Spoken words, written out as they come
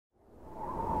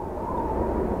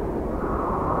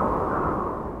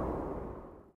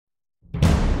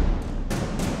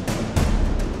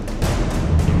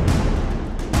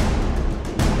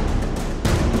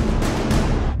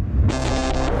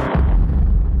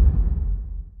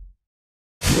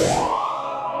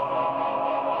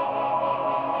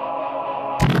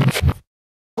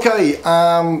Okay,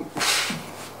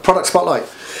 product spotlight.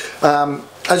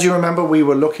 As you remember, we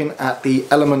were looking at the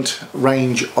Element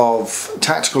range of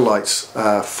tactical lights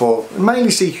for mainly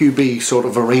CQB sort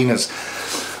of arenas.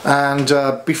 And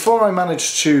before I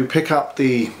managed to pick up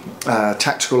the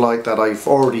tactical light that I've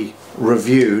already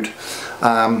reviewed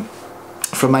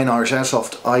from Main Irish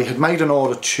Airsoft, I had made an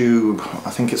order to, I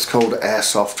think it's called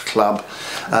Airsoft Club,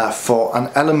 for an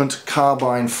Element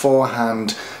Carbine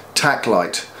forehand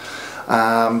TacLight.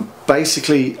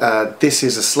 Basically this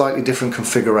is a slightly different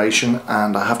configuration,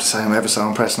 and I have to say I'm ever so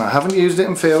impressed. Now, I haven't used it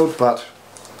in field, but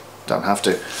don't have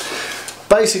to.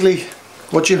 Basically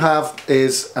what you have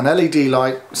is an LED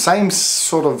light, same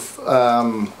sort of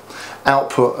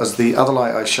output as the other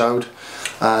light I showed,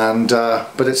 and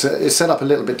but it's set up a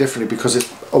little bit differently because it's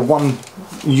a one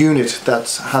unit that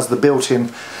has the built-in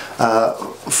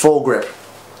foregrip.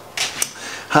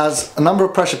 Has a number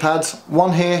of pressure pads,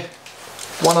 one here,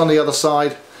 one on the other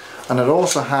side, and it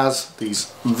also has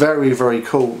these very, very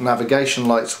cool navigation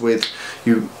lights with,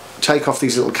 you take off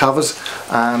these little covers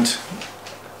and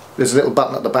there's a little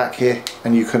button at the back here,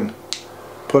 and you can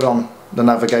put on the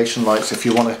navigation lights if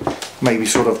you want to maybe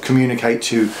sort of communicate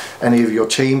to any of your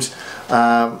teams.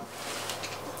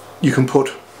 You can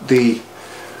put the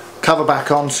cover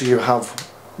back on so you have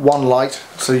one light,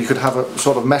 so you could have a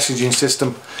sort of messaging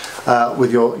system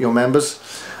with your members.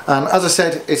 And as I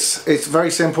said, it's very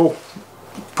simple.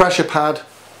 Pressure pad,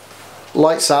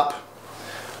 lights up,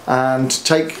 and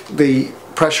take the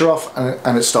pressure off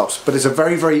and it stops. But it's a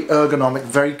very, very ergonomic,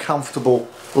 very comfortable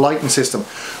lighting system.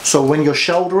 So when you're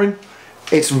shouldering,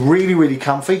 it's really, really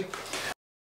comfy.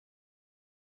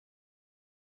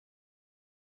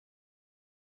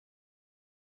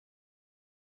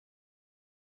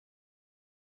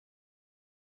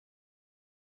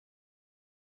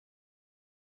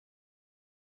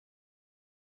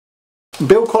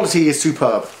 Build quality is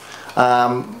superb.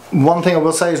 One thing I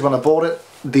will say is when I bought it,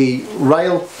 the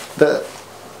rail that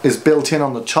is built in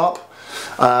on the top,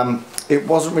 it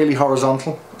wasn't really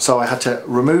horizontal, so I had to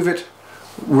remove it,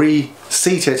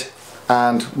 reseat it,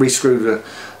 and rescrew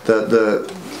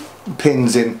the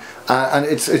pins in, and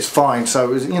it's fine.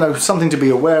 So it's, you know, something to be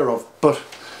aware of, but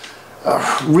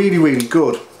really, really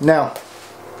good. Now,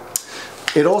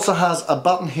 it also has a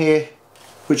button here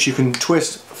which you can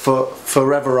twist for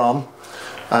forever on.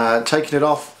 Taking it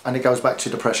off and it goes back to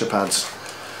the pressure pads.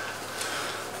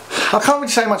 I can't really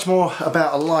say much more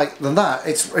about a light than that.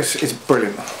 It's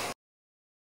brilliant.